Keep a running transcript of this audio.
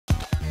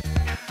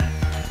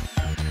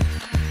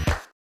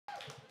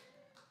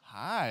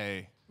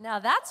Hi. Now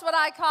that's what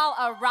I call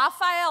a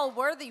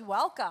Raphael-worthy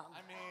welcome.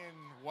 I mean,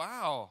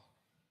 wow.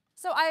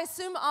 So I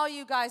assume all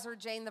you guys are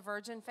Jane the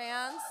Virgin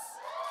fans?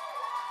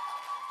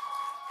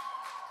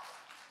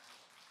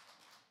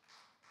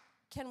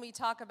 Can we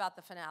talk about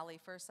the finale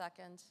for a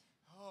second?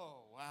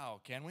 Oh, wow.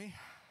 Can we?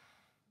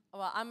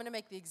 Well, I'm going to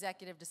make the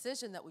executive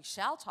decision that we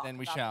shall talk Then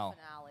we about shall. the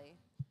finale.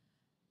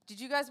 Did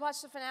you guys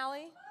watch the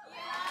finale?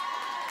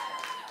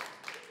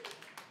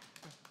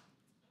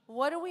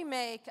 What do we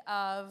make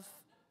of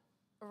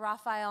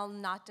Raphael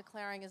not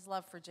declaring his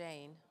love for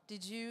Jane?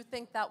 Did you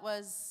think that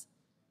was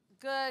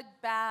good,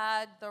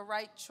 bad, the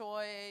right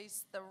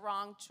choice, the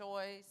wrong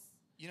choice?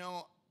 You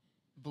know,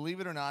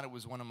 believe it or not, it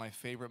was one of my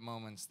favorite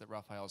moments that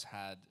Raphael's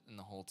had in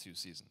the whole 2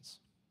 seasons.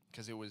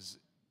 Because it was,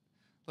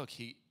 look,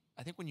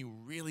 I think when you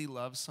really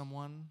love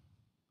someone,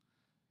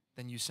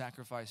 then you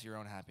sacrifice your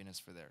own happiness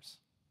for theirs.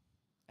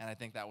 And I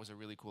think that was a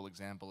really cool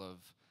example of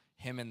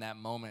him in that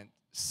moment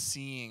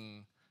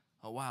seeing,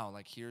 oh wow,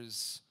 like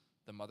here's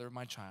the mother of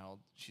my child.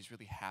 She's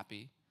really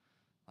happy.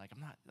 I'm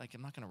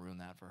not gonna ruin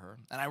that for her.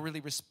 And I really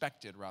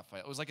respected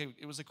Raphael.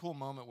 It was a cool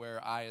moment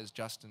where I, as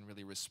Justin,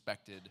 really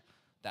respected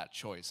that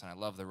choice. And I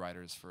love the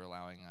writers for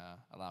allowing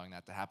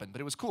that to happen. But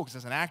it was cool because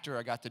as an actor,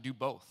 I got to do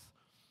both.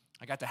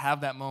 I got to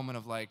have that moment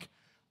of like,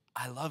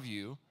 I love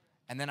you,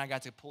 and then I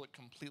got to pull it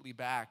completely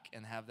back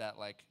and have that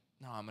like,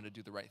 no, I'm gonna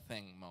do the right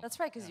thing moment. That's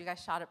right, because you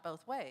guys shot it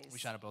both ways. We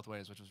shot it both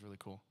ways, which was really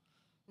cool.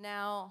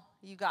 Now,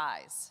 you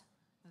guys,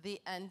 the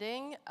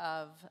ending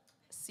of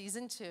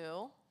season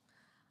 2,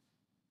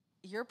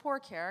 your poor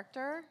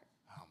character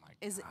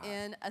is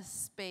in a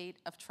spate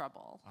of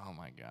trouble. Oh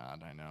my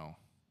God, I know.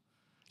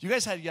 You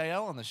guys had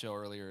Yael on the show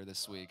earlier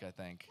this week, I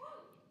think.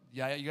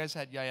 Yeah, you guys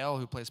had Yael,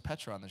 who plays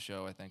Petra, on the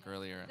show, I think,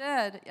 earlier. We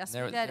did, yes,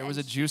 we did. There was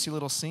a juicy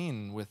little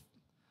scene with...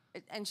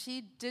 And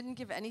she didn't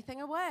give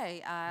anything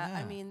away.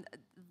 I mean,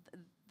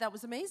 that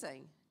was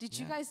amazing. Did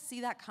you guys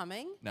see that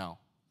coming? No.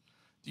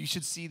 You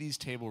should see these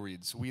table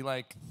reads. We,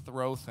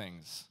 throw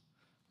things.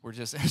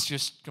 It's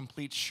just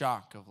complete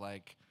shock of,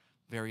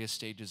 various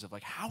stages of,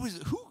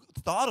 who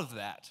thought of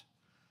that?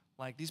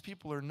 These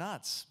people are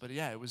nuts. But,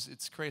 yeah,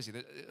 it's crazy.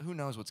 Who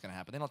knows what's going to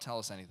happen? They don't tell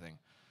us anything.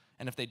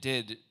 And if they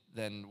did,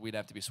 then we'd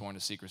have to be sworn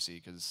to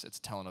secrecy because it's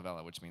a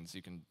telenovela, which means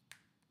you can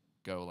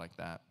go like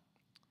that.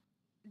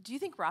 Do you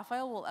think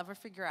Raphael will ever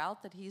figure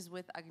out that he's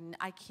with,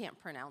 I can't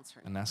pronounce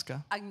her name.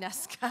 Agnieszka?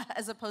 Agnieszka,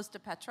 as opposed to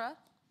Petra?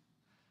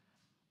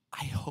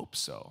 I hope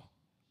so.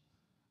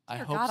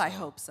 Dear God, I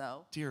hope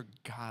so. Dear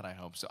God, I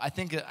hope so. I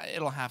think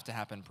it'll have to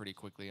happen pretty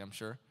quickly, I'm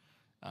sure.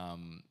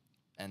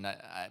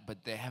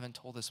 But they haven't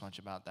told us much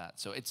about that.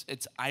 So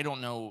I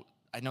don't know.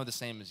 I know the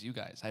same as you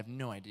guys. I have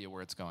no idea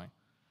where it's going.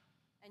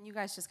 And you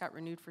guys just got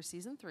renewed for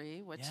season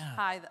 3, which,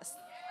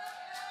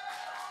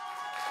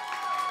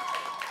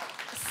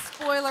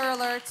 spoiler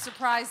alert,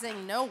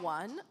 surprising no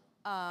one.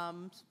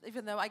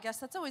 Even though I guess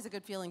that's always a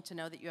good feeling to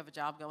know that you have a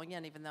job going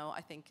in, even though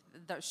I think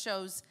the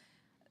show's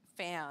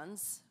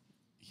fans,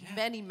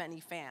 many, many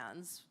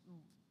fans,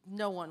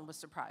 no one was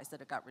surprised that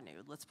it got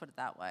renewed. Let's put it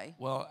that way.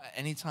 Well,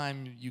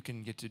 anytime you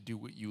can get to do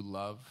what you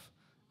love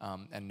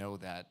and know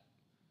that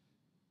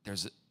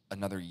there's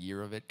another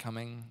year of it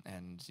coming,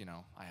 and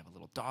I have a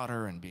little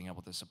daughter, and being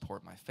able to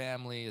support my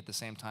family at the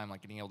same time,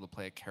 being able to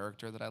play a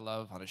character that I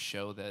love on a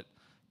show that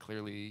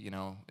clearly,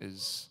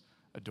 is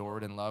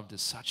adored and loved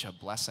is such a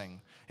blessing.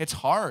 It's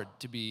hard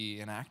to be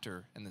an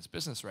actor in this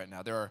business right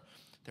now. There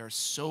are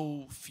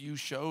so few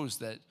shows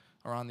that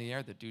are on the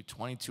air that do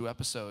 22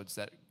 episodes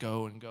that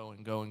go and go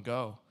and go and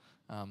go.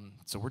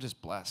 So we're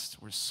just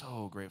blessed. We're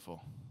so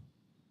grateful.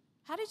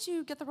 How did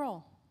you get the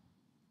role?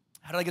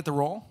 How did I get the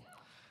role?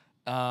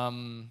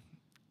 I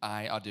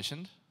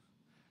auditioned.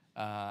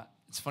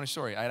 It's a funny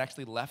story. I had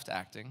actually left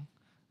acting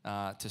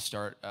to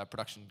start a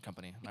production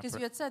company. Because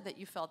you had said that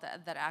you felt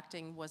that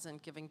acting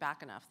wasn't giving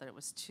back enough, that it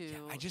was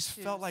too, I just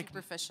too felt like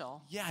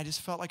superficial. Yeah, I just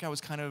felt like I was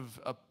kind of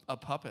a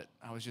puppet.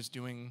 I was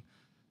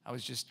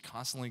just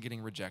constantly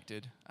getting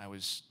rejected. I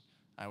was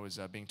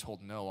being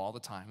told no all the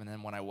time, and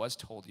then when I was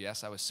told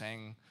yes, I was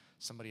saying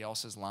somebody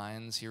else's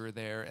lines here or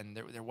there, and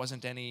there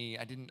wasn't any.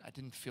 I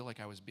didn't feel like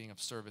I was being of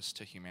service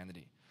to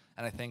humanity,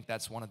 and I think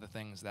that's one of the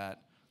things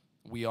that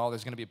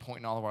there's going to be a point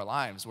in all of our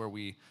lives where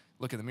we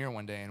look in the mirror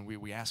one day and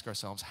we ask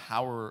ourselves,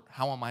 how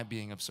am I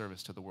being of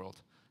service to the world?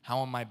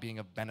 How am I being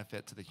of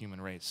benefit to the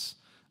human race?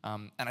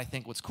 And I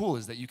think what's cool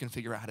is that you can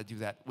figure out how to do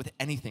that with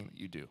anything that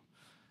you do,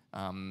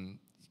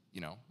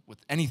 with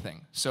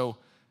anything. So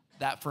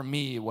that for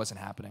me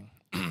wasn't happening.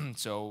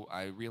 So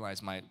I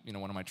realized one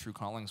of my true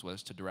callings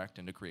was to direct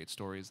and to create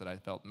stories that I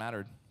felt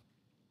mattered.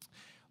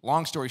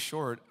 Long story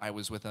short, I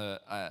was with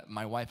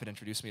my wife had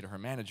introduced me to her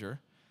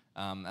manager,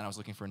 and I was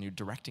looking for a new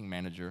directing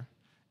manager,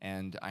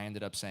 and I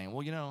ended up saying,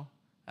 well,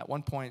 at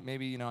one point,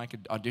 maybe, I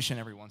could audition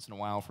every once in a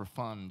while for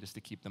fun, just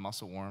to keep the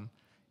muscle warm,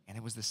 and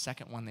it was the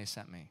second one they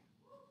sent me.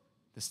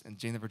 And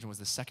Jane the Virgin was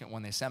the second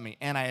one they sent me,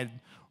 and I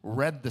had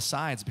read the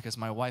sides because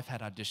my wife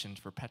had auditioned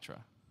for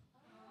Petra.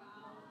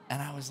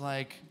 And I was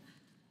like,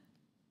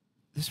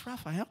 this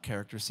Raphael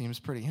character seems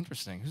pretty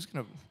interesting.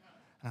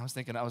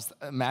 And I was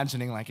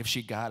imagining, like, if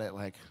she got it,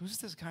 like, who's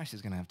this guy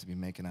she's going to have to be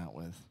making out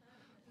with?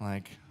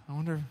 Like, I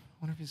wonder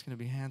if he's going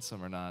to be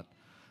handsome or not.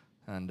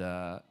 And,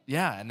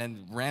 yeah, and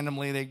then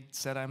randomly they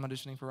said I'm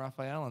auditioning for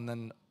Raphael, and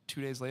then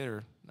 2 days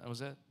later, that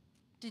was it.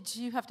 Did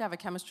you have to have a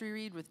chemistry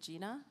read with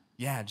Gina?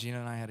 Yeah, Gina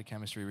and I had a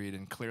chemistry read,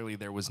 and clearly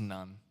there was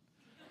none.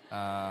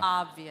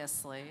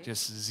 Obviously.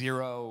 Just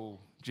zero,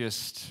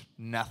 just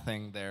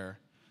nothing there.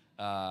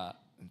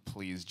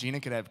 Please, Gina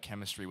could have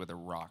chemistry with a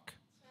rock.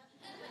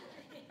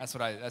 That's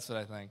what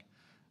I think.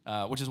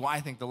 Which is why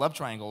I think the love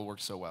triangle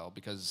works so well,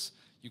 because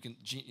you can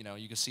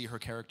see her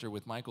character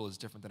with Michael is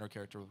different than her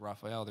character with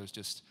Raphael.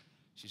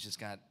 She's just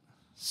got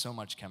so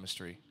much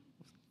chemistry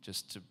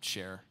just to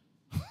share.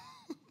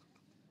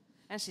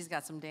 And she's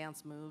got some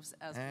dance moves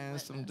as well.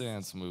 And some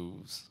dance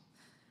moves.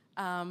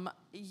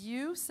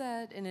 You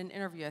said in an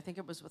interview, I think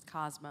it was with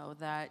Cosmo,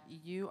 that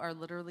you are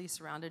literally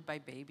surrounded by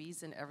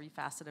babies in every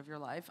facet of your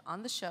life,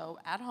 on the show,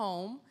 at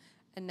home,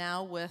 and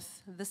now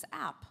with this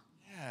app.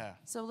 Yeah.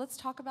 So let's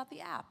talk about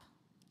the app.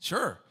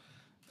 Sure.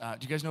 Do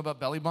you guys know about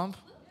Belly Bump?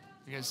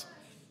 You guys?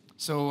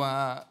 So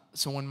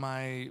when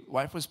my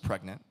wife was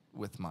pregnant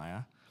with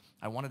Maya,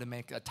 I wanted to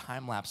make a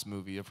time-lapse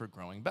movie of her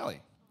growing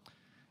belly.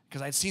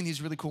 Because I'd seen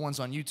these really cool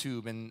ones on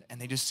YouTube, and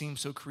they just seemed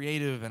so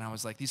creative, and I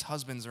was like, these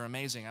husbands are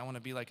amazing. I want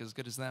to be like as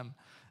good as them.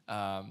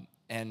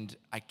 And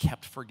I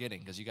kept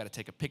forgetting, because you got to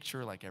take a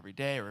picture like every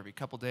day or every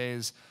couple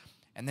days,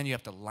 and then you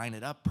have to line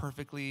it up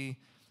perfectly.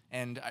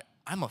 And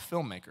I'm a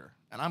filmmaker,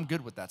 and I'm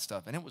good with that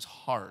stuff, and it was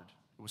hard.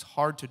 It was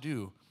hard to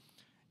do.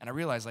 And I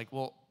realized, like,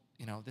 well,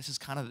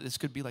 this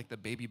could be like the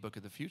baby book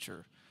of the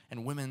future.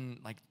 And women,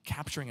 like,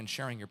 capturing and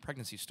sharing your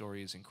pregnancy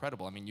story is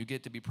incredible. I mean, you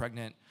get to be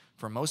pregnant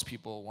for most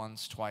people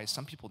once, twice.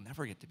 Some people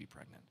never get to be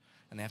pregnant,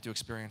 and they have to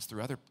experience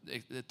through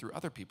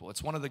other people.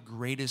 It's one of the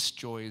greatest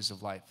joys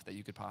of life that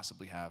you could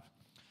possibly have.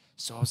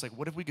 So I was like,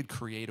 what if we could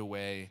create a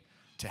way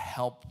to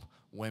help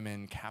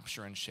women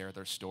capture and share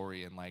their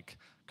story in, like,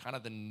 kind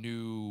of the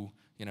new,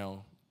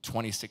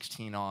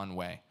 2016 on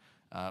way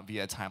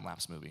via a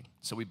time-lapse movie.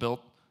 So we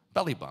built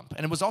Belly Bump.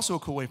 And it was also a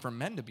cool way for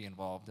men to be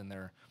involved in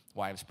their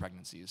wives'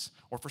 pregnancies,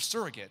 or for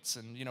surrogates,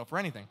 and for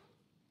anything.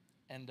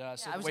 And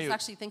so I was just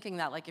actually thinking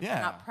that, like, if you're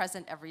not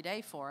present every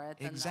day for it,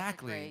 then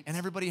exactly. That's great. And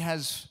everybody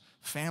has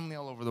family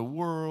all over the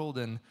world,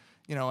 and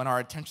in our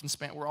attention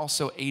span, we're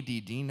also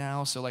ADD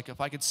now. So, like, if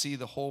I could see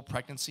the whole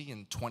pregnancy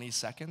in 20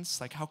 seconds,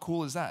 like, how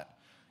cool is that?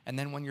 And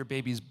then when your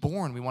baby's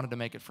born, we wanted to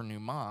make it for new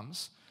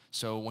moms.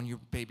 So when your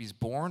baby's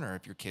born, or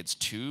if your kid's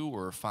 2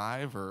 or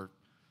 5 or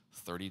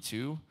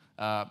 32,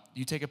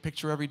 you take a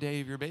picture every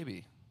day of your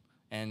baby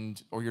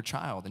or your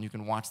child, and you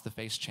can watch the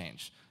face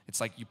change. It's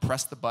like you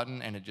press the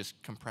button, and it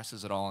just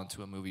compresses it all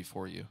into a movie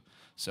for you.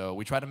 So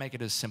we try to make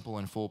it as simple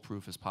and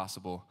foolproof as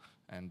possible.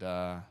 And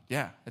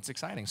it's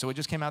exciting. So it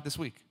just came out this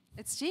week.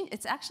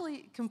 It's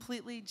actually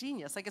completely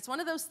genius. Like, it's one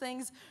of those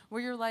things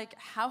where you're like,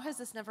 how has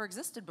this never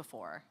existed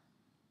before?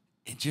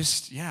 It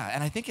just,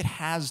 and I think it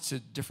has to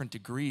different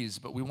degrees,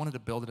 but we wanted to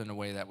build it in a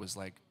way that was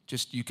like,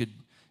 just you could,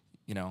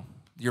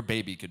 your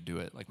baby could do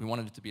it. Like, we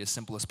wanted it to be as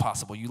simple as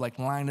possible. You, like,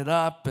 line it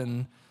up,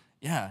 and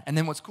and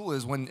then what's cool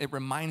is when it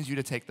reminds you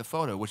to take the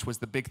photo, which was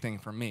the big thing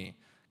for me,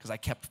 because I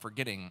kept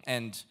forgetting.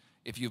 And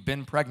if you've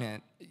been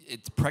pregnant,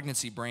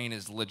 pregnancy brain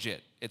is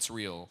legit. It's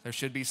real. There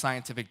should be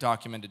scientific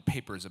documented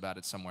papers about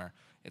it somewhere.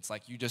 It's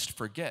like you just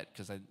forget,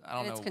 because I don't know.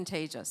 And it's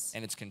contagious.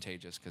 And it's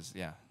contagious, because,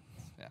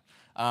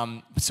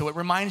 so it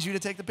reminds you to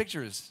take the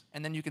pictures,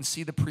 and then you can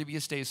see the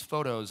previous day's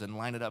photos and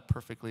line it up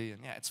perfectly,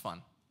 and it's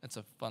fun. It's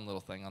a fun little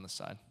thing on the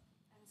side.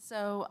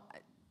 So,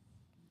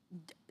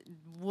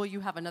 will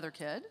you have another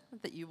kid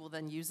that you will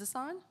then use this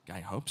on? I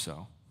hope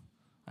so.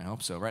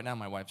 Right now,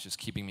 my wife's just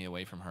keeping me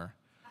away from her.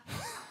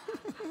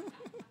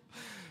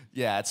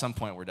 Yeah, at some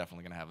point, we're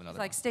definitely going to have another. It's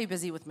like, stay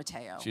busy with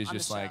Mateo. She's on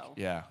just the like,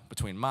 show.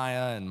 Between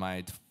Maya and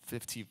my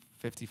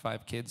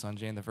 55 kids on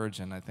Jane the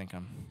Virgin, I think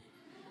I'm.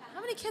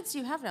 How many kids do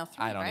you have now?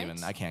 3, I don't right?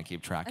 even, I can't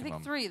keep track of them. I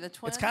think 3, the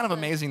twins. It's kind of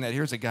amazing that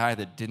here's a guy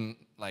that didn't,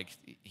 like,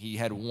 he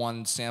had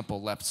 1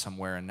 sample left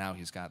somewhere, and now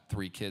he's got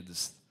 3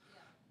 kids.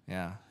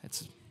 Yeah,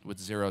 it's with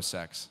 0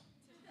 sex.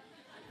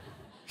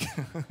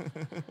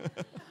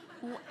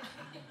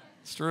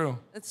 It's true.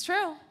 It's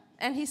true.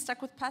 And he's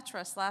stuck with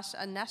Petra /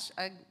 Anesh.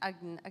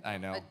 I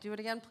know. Do it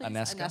again, please.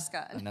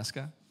 Aneska.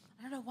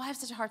 I don't know why I have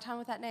such a hard time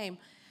with that name.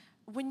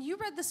 When you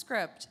read the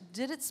script,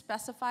 did it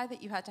specify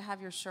that you had to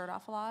have your shirt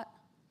off a lot?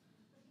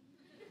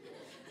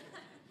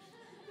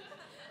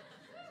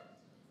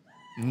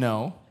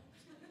 No.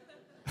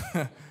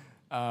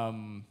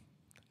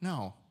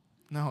 No,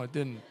 it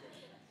didn't.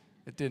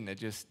 It didn't. It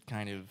just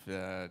kind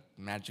of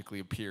magically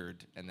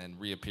appeared, and then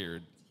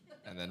reappeared,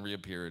 and then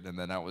reappeared, and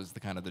then that was the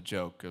kind of the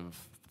joke of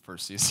the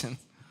first season.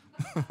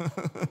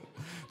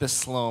 The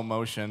slow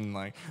motion,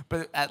 like.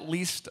 But at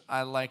least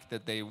I like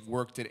that they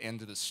worked it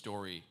into the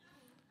story,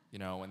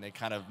 and they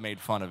kind of made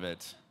fun of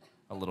it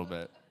a little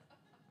bit.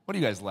 What are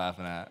you guys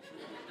laughing at?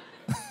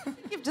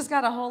 You've just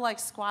got a whole, like,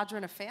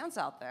 squadron of fans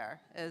out there,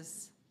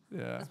 is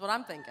what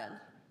I'm thinking.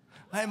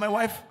 Hi, my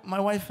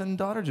wife and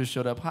daughter just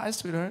showed up. Hi,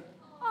 sweetheart.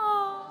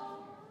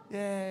 Oh.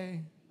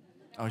 Yay.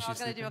 Oh, We're she's all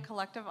going to do a sleeping?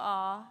 collective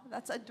awe.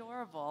 That's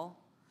adorable.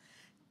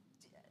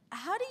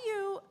 How do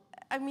you,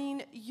 I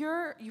mean,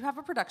 you have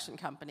a production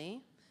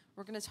company.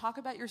 We're going to talk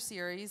about your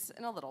series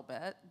in a little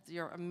bit,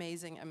 your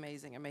amazing,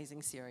 amazing,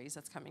 amazing series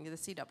that's coming to the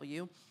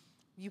CW.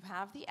 You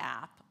have the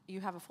app.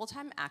 You have a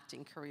full-time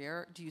acting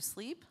career. Do you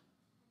sleep?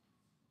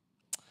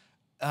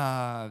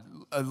 A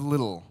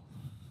little.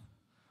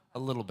 A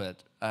little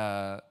bit.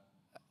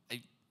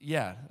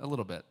 Yeah, a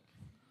little bit.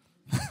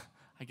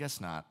 I guess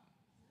not.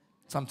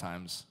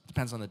 Sometimes.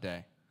 Depends on the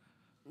day.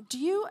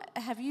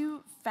 Have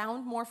you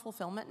found more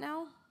fulfillment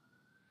now?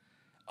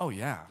 Oh,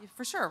 yeah.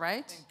 For sure,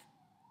 right?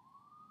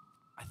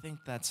 I think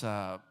that's,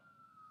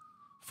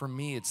 for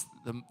me, it's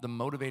the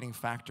motivating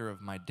factor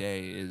of my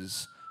day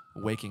is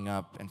waking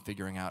up and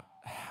figuring out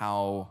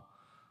how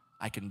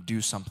I can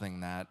do something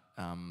that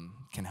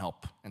can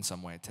help in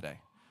some way today.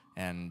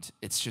 And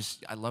it's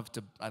just, I like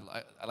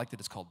that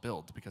it's called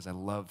build because I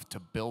love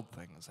to build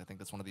things. I think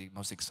that's one of the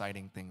most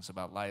exciting things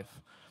about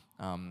life.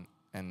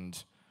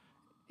 And,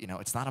 you know,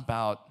 it's not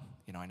about,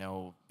 I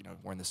know,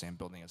 we're in the same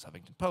building as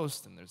Huffington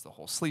Post and there's the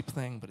whole sleep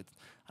thing, but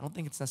I don't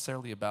think it's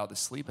necessarily about the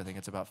sleep. I think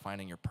it's about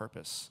finding your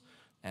purpose.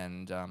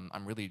 And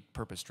I'm really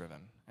purpose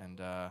driven.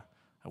 And I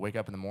wake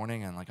up in the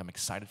morning and I'm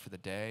excited for the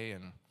day.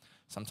 And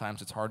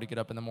sometimes it's hard to get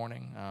up in the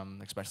morning,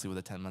 especially with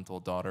a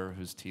 10-month-old daughter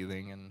who's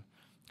teething and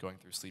going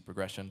through sleep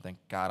regression. Thank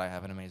God I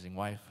have an amazing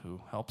wife who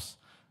helps.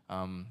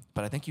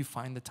 But I think you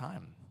find the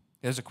time.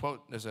 There's a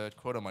quote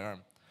on my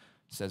arm.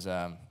 It says,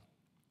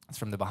 it's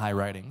from the Baha'i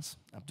writings.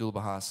 Abdul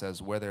Baha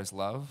says, where there's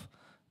love,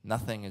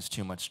 nothing is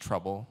too much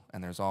trouble,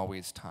 and there's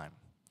always time.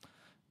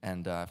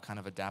 And I've kind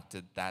of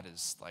adapted that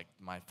as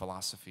my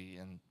philosophy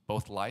in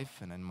both life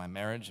and in my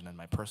marriage and in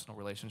my personal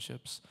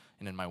relationships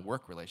and in my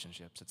work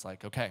relationships. It's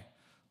okay,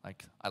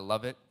 I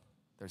love it.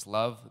 There's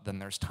love, then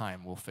there's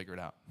time. We'll figure it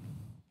out.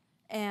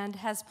 And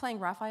has playing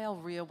Raphael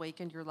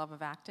reawakened your love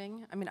of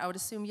acting? I mean, I would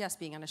assume yes,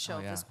 being on a show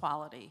of this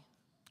quality.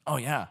 Oh,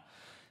 yeah.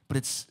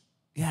 But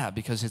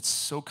because it's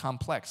so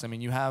complex. I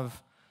mean, you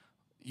have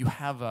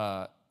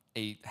a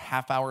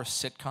half-hour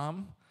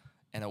sitcom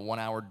and a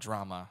 1-hour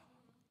drama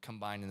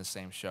combined in the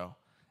same show.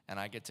 And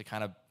I get to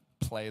kind of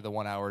play the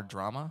 1-hour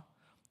drama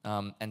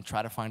and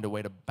try to find a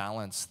way to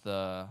balance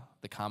the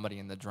comedy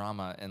and the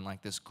drama in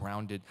this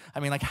grounded.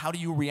 I mean, how do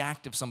you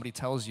react if somebody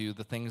tells you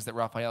the things that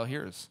Raphael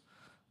hears?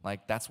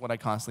 That's what I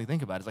constantly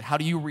think about. It's how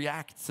do you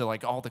react to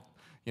all the,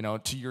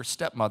 to your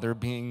stepmother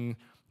being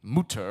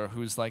Mutter,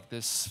 who's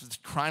this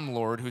crime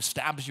lord who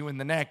stabs you in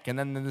the neck, and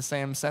then in the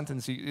same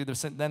sentence,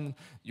 then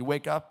you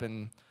wake up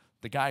and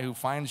the guy who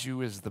finds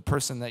you is the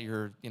person that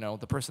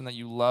the person that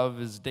you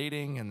love is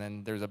dating, and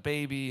then there's a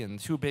baby and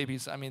 2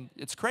 babies. I mean,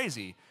 it's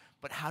crazy.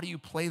 But how do you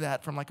play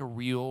that from a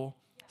real,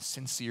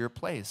 sincere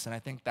place? And I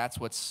think that's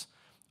what's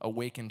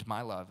awakened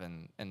my love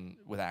and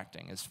with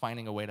acting is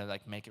finding a way to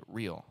make it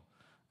real.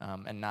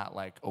 And not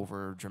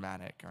over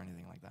dramatic or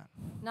anything like that.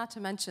 Not to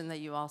mention that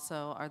you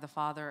also are the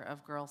father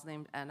of girls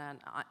named Anna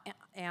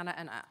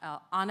and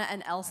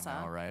Elsa.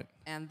 I know, right?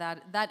 And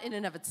that in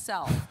and of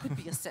itself could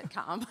be a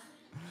sitcom.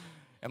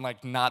 And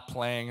not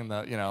playing in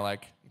the,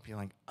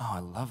 being oh, I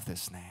love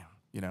this name,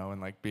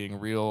 and being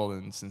real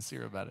and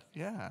sincere about it.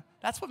 Yeah,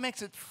 that's what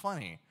makes it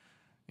funny,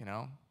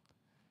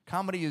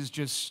 Comedy is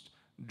just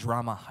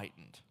drama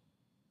heightened,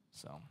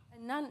 so.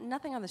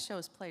 Nothing on the show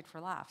is played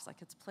for laughs.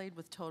 It's played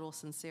with total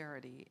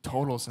sincerity.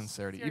 Total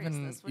sincerity.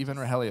 Even is...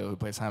 Rogelio, who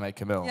plays Jaime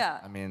Camille. Yeah.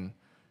 I mean,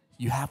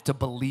 you have to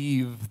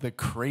believe the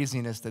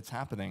craziness that's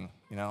happening.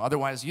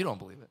 Otherwise you don't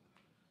believe it.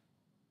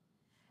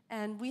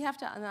 And we have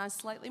to, on a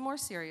slightly more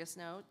serious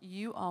note,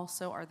 you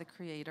also are the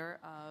creator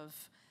of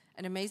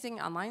an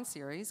amazing online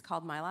series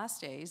called My Last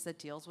Days that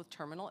deals with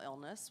terminal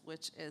illness,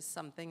 which is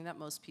something that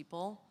most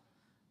people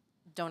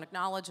don't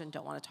acknowledge and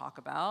don't want to talk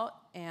about.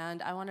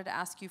 And I wanted to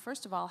ask you,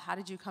 first of all, how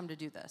did you come to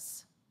do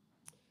this?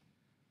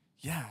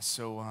 Yeah,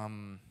 so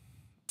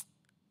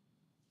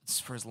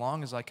for as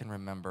long as I can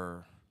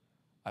remember,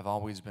 I've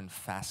always been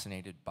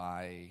fascinated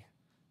by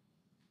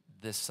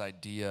this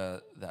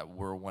idea that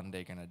we're one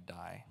day going to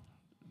die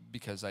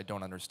because I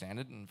don't understand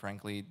it, and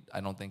frankly,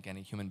 I don't think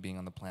any human being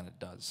on the planet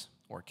does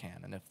or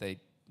can. And if they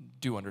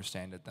do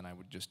understand it, then I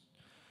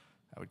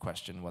would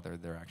question whether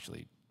they're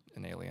actually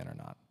an alien or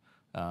not.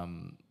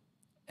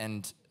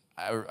 And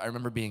I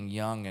remember being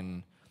young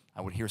and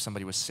I would hear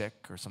somebody was sick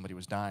or somebody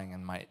was dying,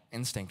 and my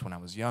instinct when I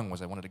was young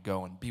was I wanted to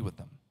go and be with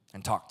them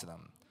and talk to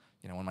them.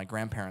 When my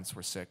grandparents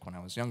were sick when I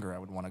was younger, I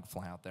would want to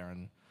fly out there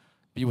and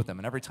be with them.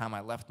 And every time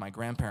I left my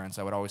grandparents,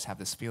 I would always have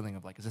this feeling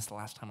of is this the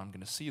last time I'm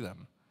going to see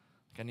them?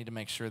 I need to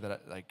make sure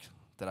that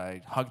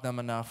I hug them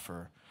enough,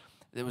 or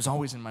it was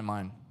always in my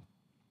mind.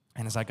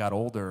 And as I got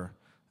older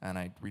and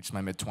I reached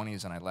my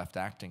mid-20s and I left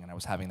acting and I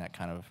was having that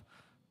kind of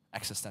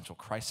existential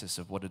crisis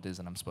of what it is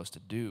that I'm supposed to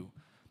do,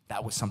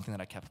 that was something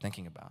that I kept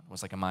thinking about. It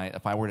was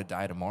if I were to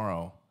die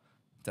tomorrow,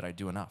 did I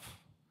do enough?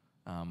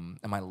 Am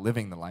I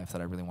living the life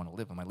that I really want to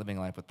live? Am I living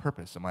a life with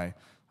purpose? Am I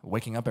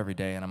waking up every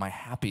day and am I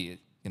happy,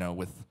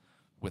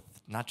 with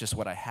not just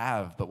what I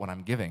have, but what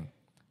I'm giving?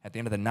 At the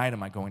end of the night,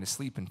 am I going to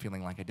sleep and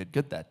feeling like I did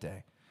good that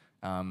day?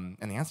 And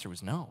the answer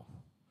was no.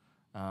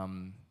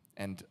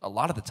 And a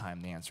lot of the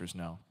time, the answer is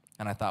no.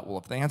 And I thought, well,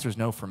 if the answer is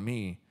no for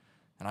me,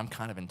 and I'm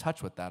kind of in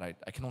touch with that,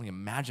 I can only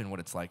imagine what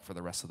it's like for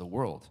the rest of the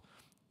world,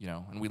 you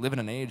know? And we live in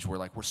an age where,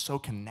 like, we're so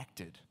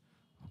connected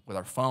with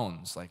our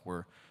phones. Like,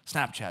 we're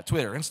Snapchat,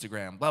 Twitter,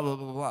 Instagram, blah, blah,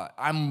 blah, blah, blah.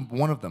 I'm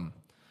one of them.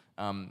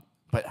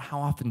 But how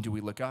often do we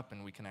look up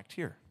and we connect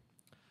here?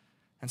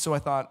 And so I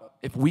thought,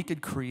 if we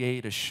could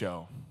create a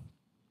show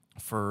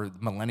for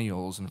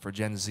millennials and for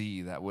Gen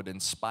Z that would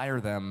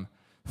inspire them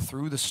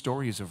through the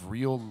stories of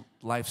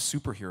real-life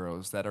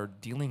superheroes that are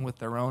dealing with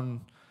their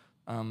own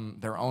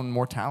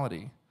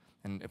mortality,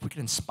 and if we could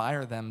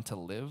inspire them to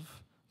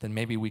live, then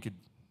maybe we could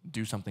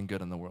do something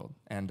good in the world.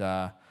 And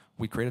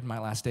we created My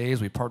Last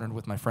Days. We partnered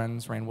with my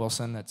friends, Rainn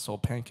Wilson at Soul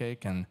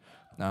Pancake, and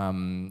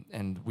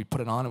we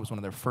put it on. It was one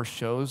of their first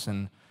shows,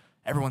 and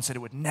everyone said it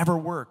would never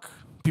work.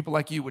 People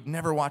like you would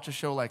never watch a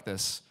show like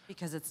this.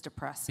 Because it's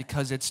depressing.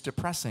 Because it's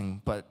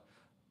depressing, but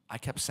I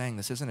kept saying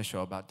this isn't a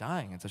show about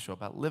dying, it's a show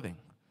about living.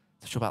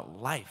 It's a show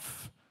about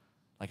life.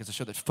 Like, it's a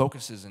show that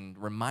focuses and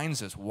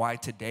reminds us why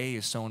today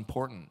is so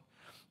important.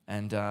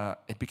 And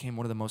it became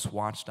one of the most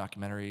watched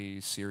documentary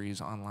series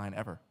online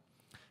ever.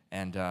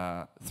 And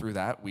through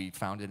that, we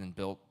founded and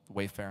built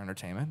Wayfair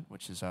Entertainment,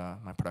 which is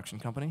my production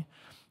company.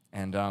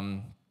 And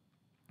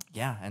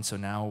yeah, and so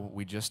now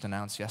we just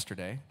announced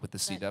yesterday with the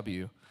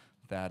CW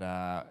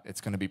that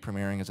it's going to be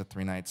premiering as a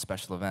 3-night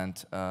special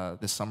event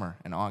this summer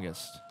in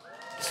August.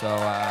 So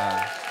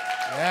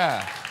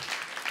yeah,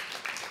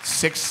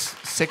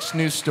 six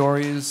new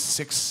stories,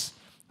 6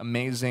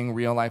 amazing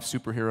real-life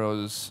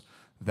superheroes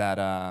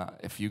that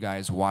if you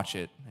guys watch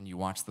it and you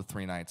watch the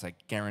 3 nights, I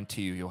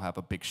guarantee you'll have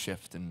a big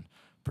shift in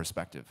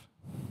perspective.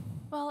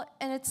 Well,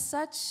 and it's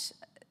such,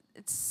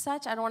 I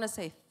don't want to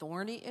say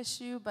thorny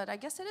issue, but I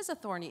guess it is a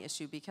thorny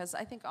issue because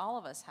I think all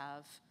of us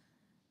have,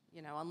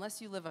 you know,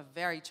 unless you live a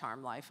very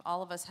charmed life,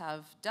 all of us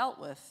have dealt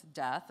with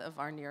death of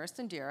our nearest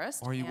and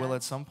dearest. Or you will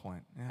at some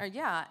point.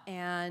 Yeah,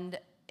 and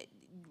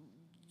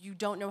you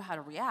don't know how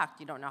to react.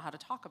 You don't know how to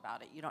talk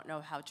about it. You don't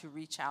know how to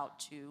reach out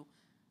to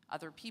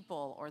other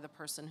people or the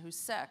person who's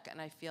sick.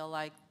 And I feel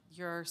like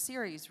your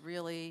series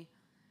really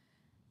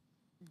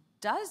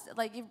does,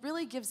 like, it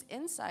really gives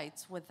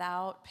insights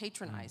without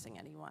patronizing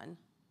anyone.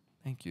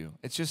 Thank you.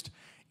 It's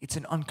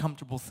an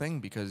uncomfortable thing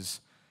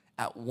because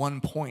at one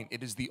point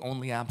it is the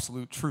only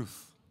absolute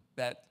truth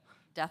that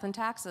death and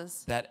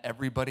taxes. That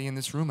everybody in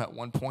this room at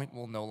one point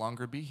will no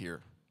longer be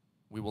here.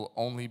 We will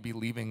only be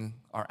leaving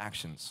our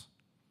actions.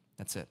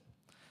 That's it.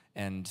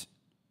 And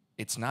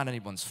it's not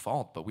anyone's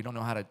fault, but we don't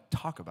know how to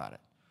talk about it.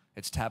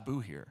 It's taboo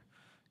here.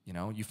 You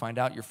know, you find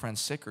out your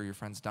friend's sick or your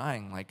friend's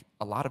dying, like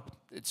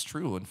it's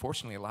true,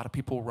 unfortunately, a lot of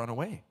people run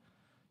away.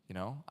 You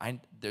know,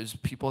 there's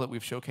people that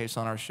we've showcased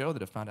on our show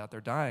that have found out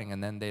they're dying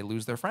and then they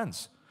lose their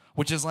friends,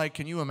 which is like,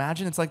 can you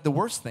imagine? It's like the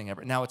worst thing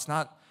ever. Now, it's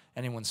not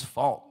anyone's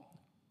fault,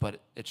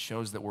 but it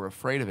shows that we're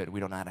afraid of it. We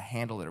don't know how to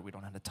handle it or we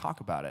don't know how to talk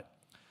about it.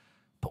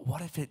 But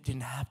what if it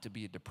didn't have to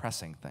be a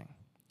depressing thing?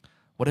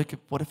 What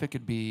if it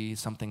could be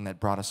something that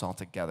brought us all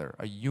together,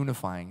 a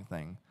unifying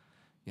thing,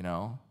 you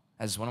know?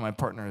 As one of my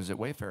partners at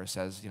Wayfair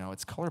says, you know,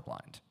 it's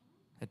colorblind.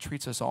 It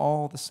treats us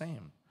all the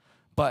same.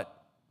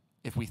 But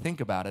if we think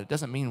about it, it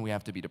doesn't mean we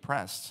have to be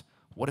depressed.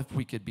 What if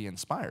we could be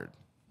inspired?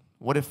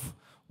 What if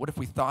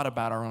we thought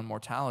about our own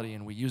mortality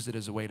and we used it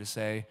as a way to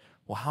say,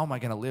 well, how am I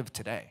going to live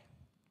today?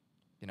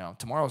 You know,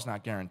 tomorrow's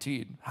not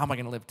guaranteed. How am I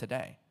going to live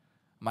today?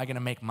 Am I going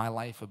to make my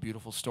life a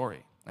beautiful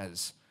story?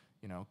 As,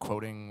 you know,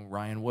 quoting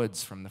Ryan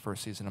Woods from the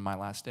first season of My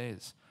Last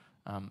Days.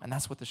 And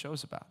that's what the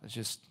show's about. It's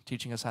just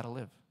teaching us how to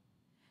live.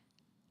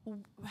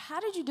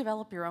 How did you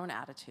develop your own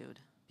attitude?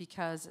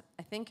 Because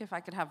I think if I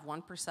could have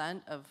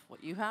 1% of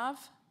what you have,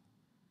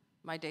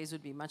 my days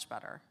would be much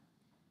better.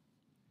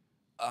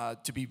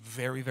 To be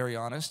very, very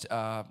honest,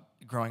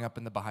 growing up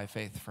in the Baha'i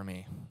faith for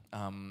me,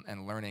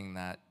 and learning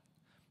that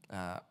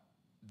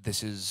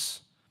this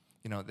is,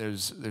 you know,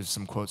 there's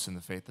some quotes in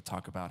the faith that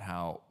talk about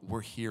how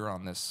we're here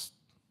in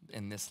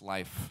this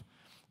life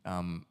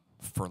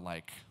for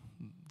like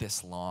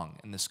this long,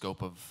 in the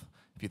scope of,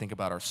 if you think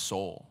about our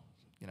soul,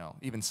 you know,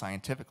 even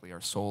scientifically, our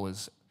soul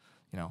is,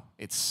 you know,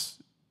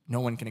 no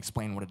one can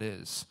explain what it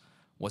is.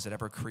 Was it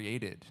ever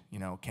created? You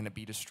know, can it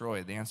be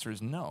destroyed? The answer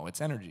is no,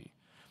 it's energy.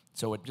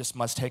 So it just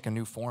must take a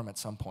new form at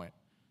some point.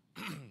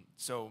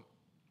 So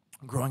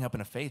growing up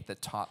in a faith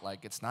that taught,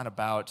 like, it's not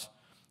about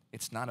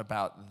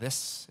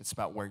this, it's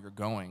about where you're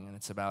going, and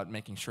it's about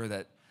making sure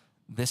that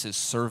this is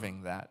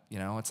serving that, you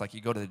know? It's like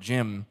you go to the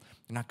gym,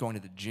 you're not going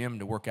to the gym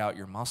to work out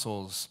your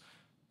muscles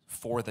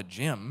for the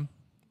gym.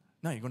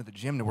 No, you're going to the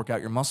gym to work out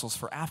your muscles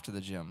for after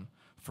the gym,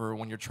 for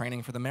when you're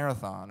training for the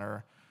marathon,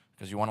 or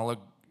because you want to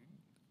look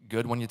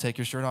good when you take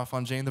your shirt off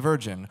on Jane the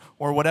Virgin,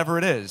 or whatever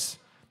it is.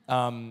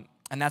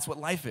 And that's what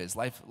life is.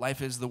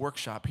 Life is the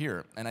workshop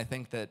here. And I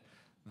think that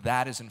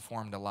has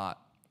informed a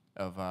lot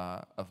of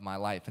my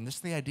life. And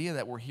just the idea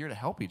that we're here to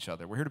help each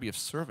other. We're here to be of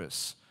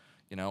service,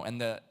 you know, and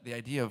the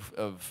idea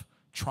of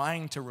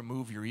trying to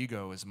remove your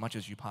ego as much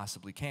as you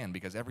possibly can,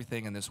 because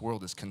everything in this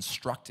world is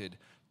constructed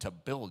to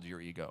build your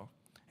ego.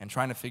 And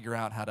trying to figure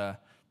out how to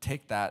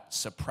take that,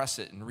 suppress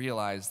it, and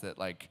realize that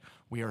like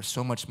we are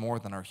so much more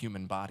than our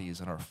human bodies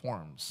and our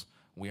forms.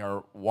 We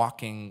are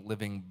walking,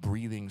 living,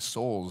 breathing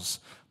souls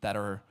that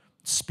are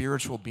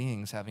spiritual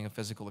beings having a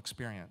physical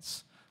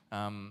experience.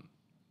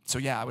 So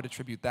yeah, I would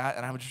attribute that,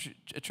 and I would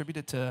attribute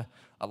it to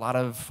a lot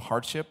of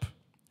hardship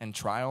and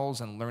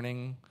trials and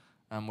learning,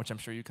 which I'm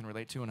sure you can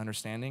relate to and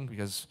understanding,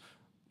 because,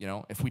 you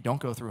know, if we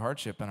don't go through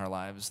hardship in our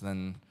lives,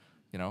 then,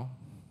 you know,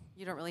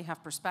 You don't really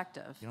have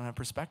perspective. you don't have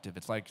perspective.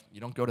 It's like you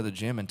don't go to the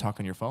gym and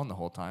talk on your phone the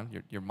whole time.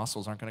 Your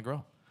muscles aren't going to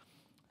grow.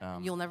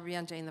 You'll never be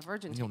on Jane the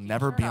Virgin. You'll taking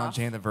never your be shirt on off.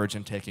 Jane the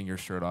Virgin taking your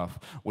shirt off,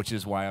 which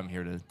is why I'm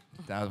here to.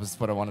 That was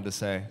what I wanted to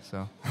say.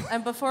 So.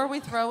 And before we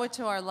throw it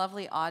to our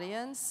lovely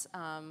audience,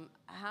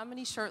 how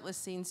many shirtless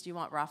scenes do you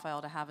want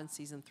Raphael to have in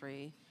season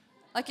 3?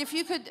 Like, if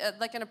you could,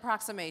 like an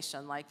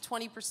approximation, like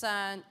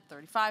 20%,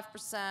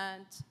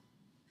 35%.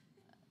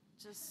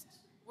 Just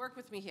work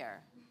with me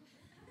here.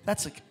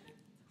 That's like.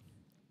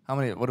 How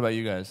many? What about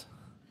you guys?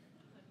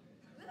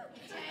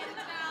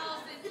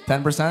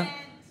 10%.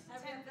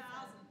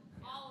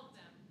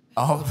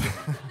 All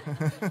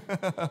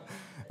of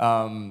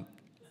them.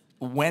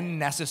 When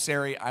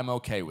necessary, I'm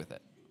okay with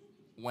it.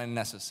 When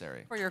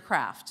necessary. For your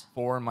craft.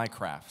 For my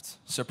craft.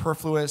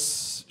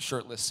 Superfluous,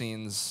 shirtless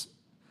scenes,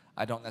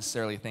 I don't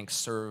necessarily think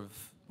serve,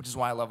 which is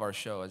why I love our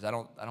show, is I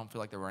don't feel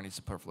like there were any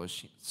superfluous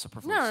scenes.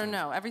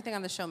 No. Everything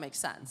on the show makes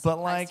sense. But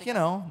like, you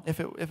know, if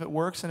it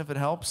works and if it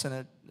helps and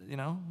it, you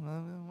know,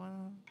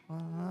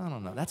 I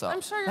don't know. That's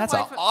I'm sure your that's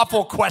an wife-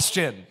 awful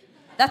question.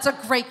 That's a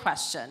great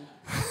question.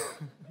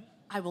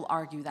 I will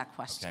argue that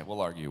question. Okay,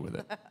 we'll argue with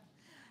it.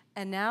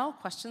 And now,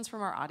 questions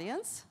from our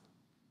audience.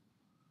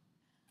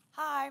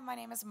 Hi, my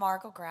name is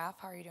Margot Graff.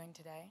 How are you doing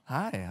today?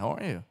 Hi, how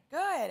are you?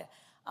 Good.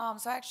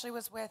 So I actually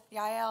was with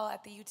Yael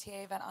at the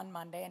UTA event on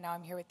Monday, and now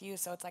I'm here with you.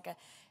 So it's like a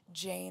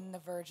Jane the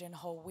Virgin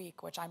whole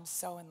week, which I'm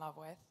so in love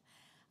with.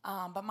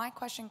 But my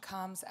question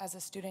comes as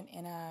a student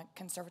in a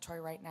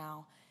conservatory right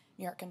now,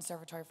 New York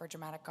Conservatory for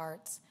Dramatic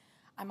Arts.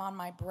 I'm on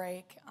my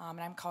break,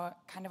 and I'm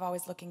kind of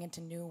always looking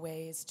into new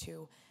ways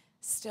to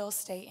still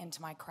stay into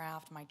my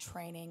craft, my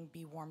training,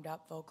 be warmed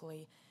up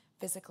vocally,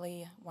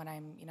 physically when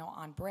I'm, you know,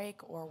 on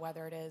break, or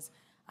whether it is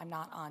I'm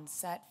not on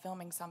set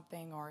filming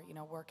something or, you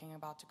know, working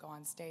about to go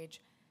on stage.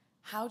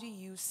 How do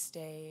you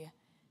stay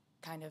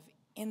kind of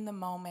in the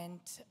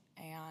moment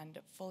and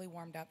fully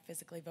warmed up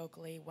physically,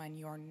 vocally when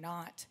you're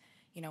not,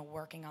 you know,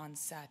 working on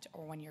set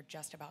or when you're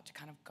just about to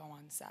kind of go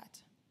on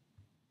set?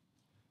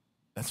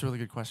 That's a really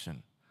good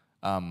question.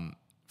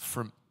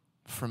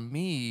 For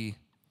me,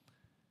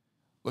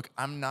 look,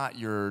 I'm not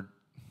your.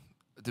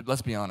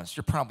 Let's be honest.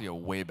 You're probably a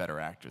way better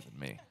actor than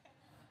me.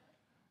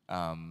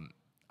 I'm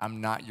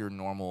not your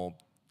normal,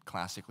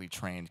 classically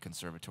trained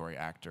conservatory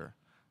actor.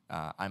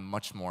 I'm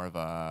much more of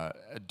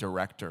a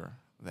director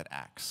that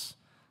acts,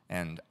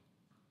 and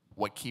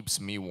what keeps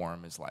me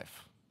warm is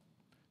life.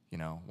 You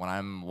know, when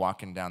I'm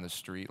walking down the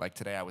street, like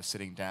today, I was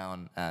sitting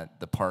down at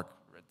the park,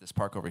 at this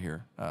park over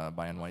here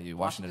by NYU,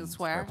 Washington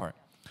Square Park,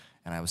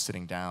 and I was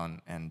sitting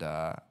down, and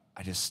I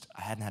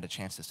hadn't had a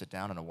chance to sit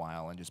down in a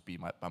while and just be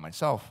by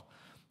myself,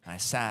 and I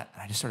sat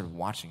and I just started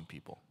watching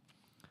people,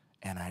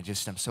 and I'm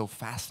so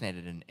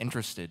fascinated and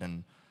interested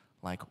in,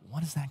 like,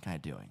 what is that guy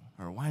doing,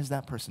 or why is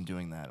that person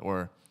doing that,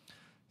 or,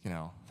 you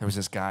know, there was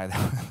this guy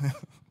that.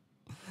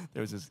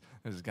 There was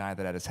this guy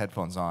that had his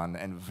headphones on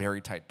and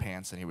very tight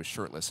pants, and he was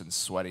shirtless and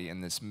sweaty,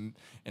 and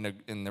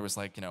there was,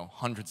 like, you know,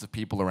 hundreds of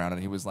people around,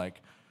 and he was, like,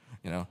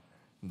 you know,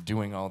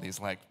 doing all these,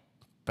 like,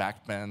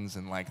 back bends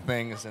and, like,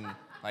 things, and,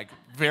 like,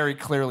 very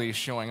clearly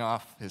showing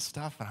off his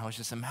stuff. And I was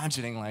just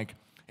imagining, like,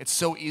 it's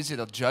so easy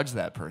to judge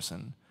that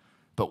person,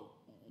 but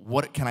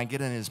what can I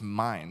get in his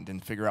mind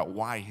and figure out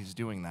why he's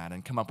doing that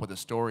and come up with a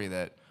story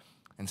that,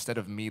 instead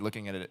of me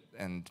looking at it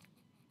and,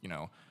 you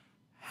know,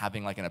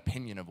 having like an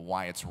opinion of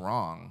why it's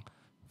wrong,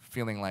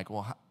 feeling like,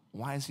 well,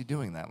 why is he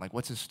doing that? Like,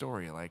 what's his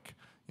story? Like,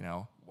 you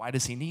know, why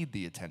does he need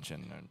the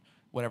attention? And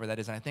whatever that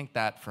is. And I think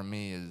that for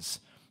me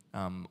is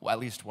at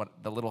least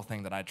what the little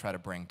thing that I try to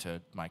bring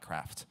to my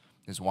craft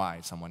is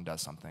why someone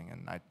does something,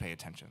 and I pay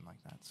attention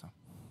like that. So.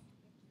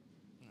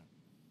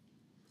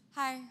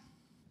 Hi.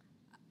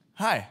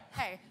 Hi.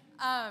 Hey.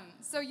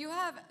 So you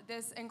have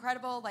this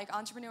incredible, like,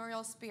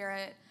 entrepreneurial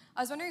spirit. I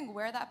was wondering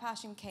where that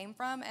passion came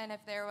from, and if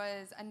there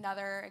was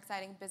another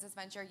exciting business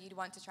venture you'd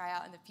want to try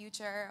out in the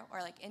future, or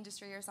like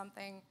industry or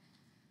something.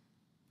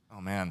 Oh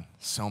man,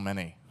 so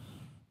many.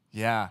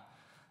 Yeah,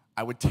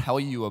 I would tell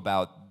you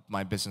about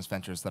my business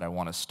ventures that I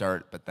want to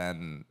start, but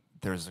then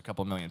there's a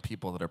couple million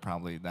people that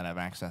have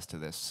access to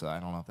this, so I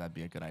don't know if that'd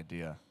be a good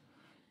idea.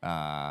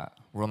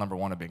 Rule number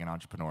one of being an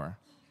entrepreneur: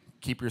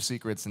 keep your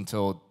secrets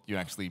until you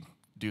actually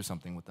do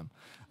something with them.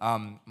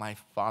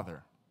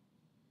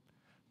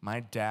 My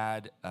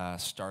dad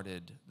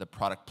started the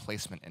product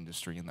placement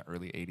industry in the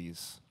early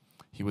 80s.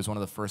 He was one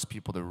of the first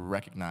people to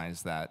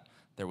recognize that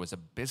there was a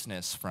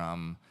business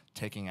from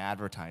taking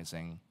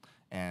advertising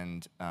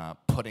and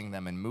putting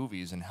them in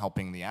movies and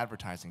helping the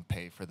advertising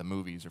pay for the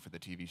movies or for the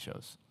TV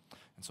shows.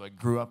 And so I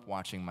grew up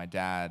watching my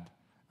dad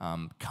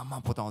come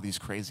up with all these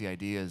crazy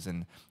ideas.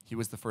 And he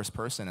was the first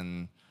person,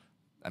 and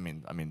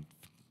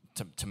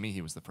to me,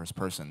 he was the first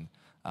person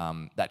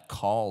that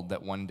called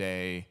that one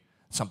day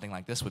something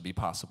like this would be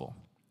possible,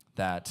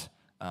 that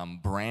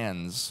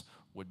brands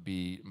would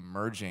be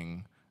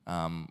merging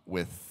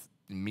with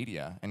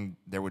media, and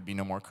there would be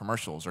no more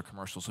commercials, or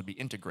commercials would be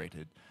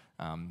integrated.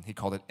 He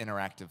called it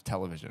interactive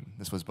television.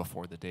 This was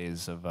before the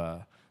days of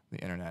the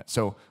internet.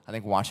 So I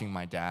think watching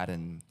my dad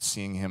and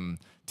seeing him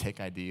take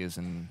ideas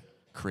and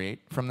create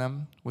from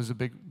them was a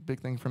big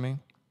thing for me.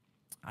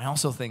 I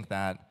also think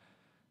that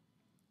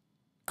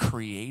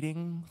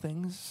creating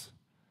things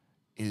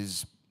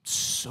is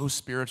so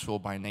spiritual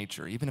by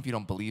nature, even if you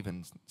don't believe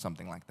in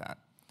something like that.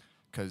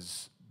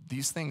 Because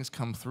these things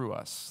come through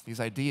us. These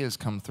ideas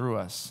come through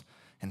us.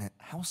 And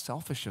how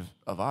selfish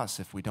of us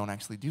if we don't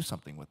actually do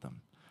something with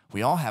them.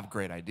 We all have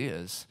great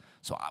ideas.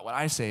 So what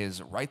I say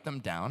is write them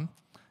down.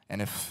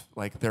 And if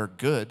they're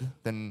good,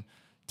 then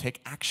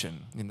take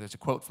action. There's a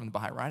quote from the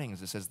Baha'i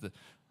writings that says,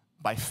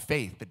 by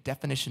faith, the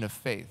definition of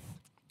faith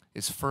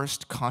is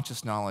first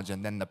conscious knowledge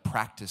and then the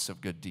practice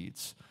of good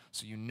deeds.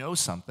 So you know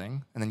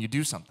something, and then you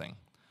do something.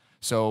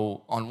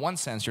 So on one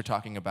sense, you're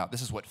talking about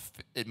this is what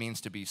it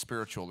means to be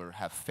spiritual or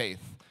have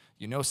faith.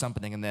 You know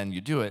something, and then you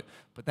do it.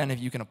 But then if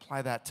you can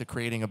apply that to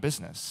creating a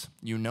business,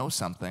 you know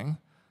something,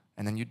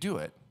 and then you do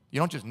it. You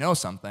don't just know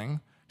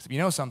something, because if you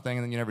know something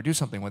and then you never do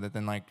something with it,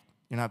 then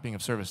you're not being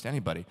of service to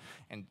anybody.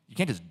 And you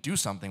can't just do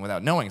something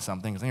without knowing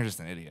something, because then you're just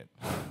an idiot.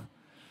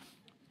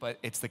 But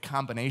it's the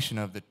combination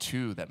of the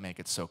two that make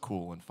it so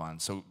cool and fun.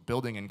 So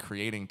building and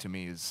creating, to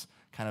me, is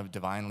kind of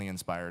divinely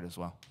inspired as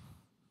well.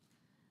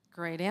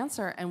 Great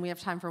answer. And we have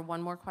time for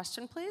one more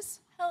question, please.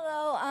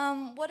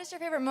 Hello. What is your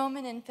favorite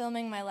moment in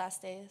filming My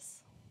Last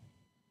Days?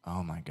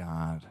 Oh, my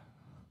God.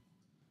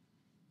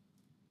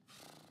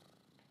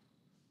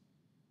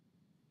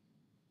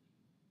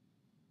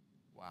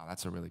 Wow,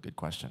 that's a really good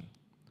question.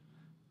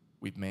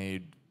 We've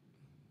made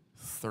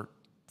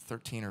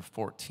 13 or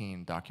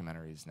 14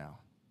 documentaries now.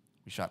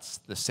 We shot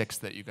the 6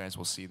 that you guys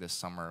will see this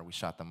summer. We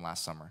shot them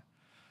last summer.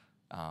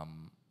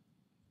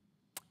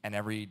 And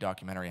every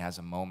documentary has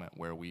a moment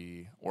where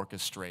we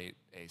orchestrate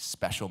a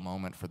special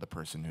moment for the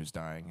person who's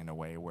dying in a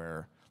way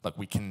where, look,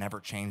 we can never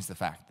change the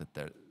fact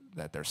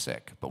that they're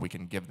sick, but we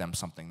can give them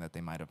something that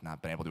they might have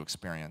not been able to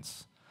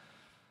experience.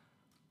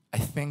 I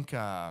think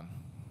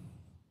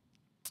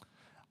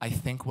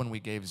when we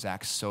gave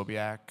Zach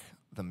Sobiak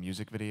the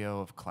music video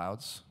of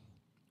Clouds,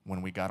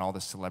 when we got all the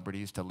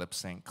celebrities to lip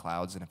sync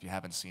Clouds, and if you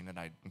haven't seen it,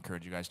 I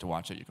encourage you guys to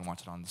watch it. You can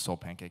watch it on the Soul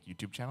Pancake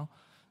YouTube channel.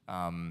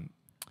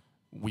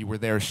 We were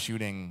there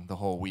shooting the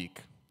whole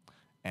week,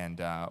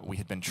 and we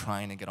had been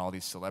trying to get all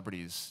these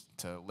celebrities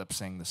to lip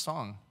sync the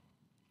song,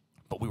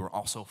 but we were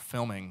also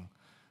filming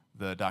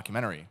the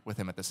documentary with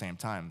him at the same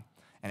time.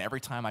 And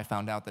every time I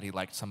found out that he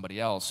liked somebody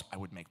else, I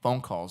would make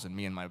phone calls, and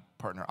me and my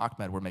partner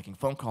Ahmed were making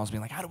phone calls, being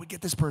like, how do we get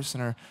this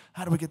person, or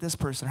how do we get this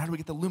person, or how do we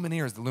get the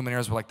Lumineers? The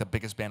Lumineers were the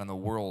biggest band in the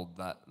world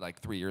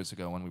 3 years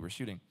ago when we were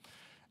shooting.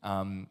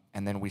 And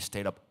then we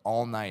stayed up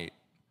all night,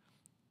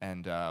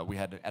 and we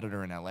had an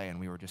editor in LA, and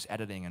we were just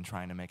editing and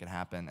trying to make it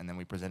happen, and then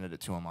we presented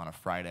it to him on a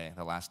Friday,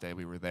 the last day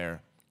we were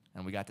there,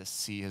 and we got to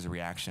see his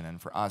reaction. And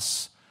for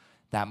us,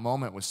 that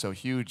moment was so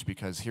huge,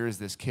 because here's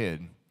this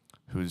kid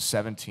who's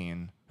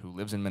 17, who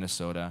lives in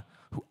Minnesota,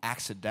 who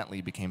accidentally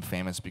became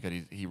famous because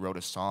he wrote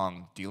a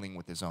song dealing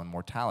with his own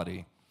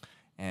mortality,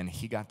 and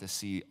he got to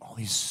see all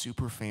these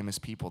super famous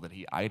people that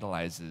he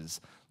idolizes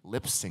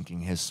lip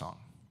syncing his song.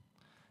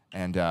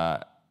 And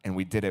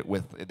we did it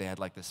they had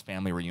this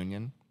family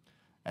reunion,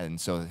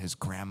 and so his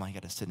grandma, he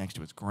got to sit next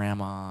to his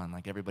grandma,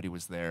 and everybody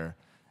was there,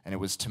 and it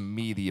was, to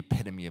me, the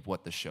epitome of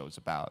what the show's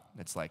about.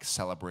 It's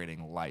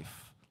celebrating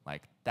life.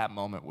 That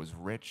moment was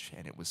rich,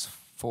 and it was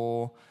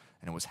full,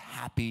 and it was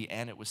happy,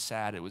 and it was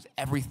sad. It was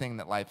everything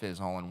that life is,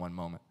 all in one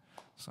moment.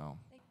 So.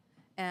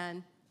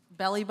 And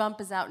Belly Bump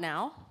is out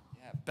now.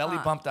 Yeah,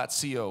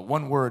 bellybump.co.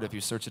 One word if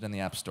you search it in the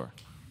App Store.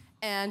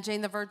 And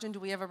Jane the Virgin, do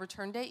we have a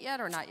return date yet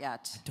or not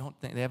yet? I don't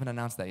think, they haven't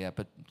announced that yet,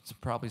 but it's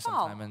probably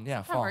sometime in,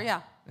 September, fall.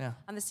 Yeah.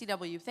 On the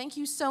CW. Thank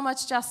you so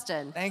much,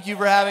 Justin. Thank you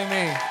for having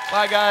me.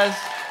 Bye, guys.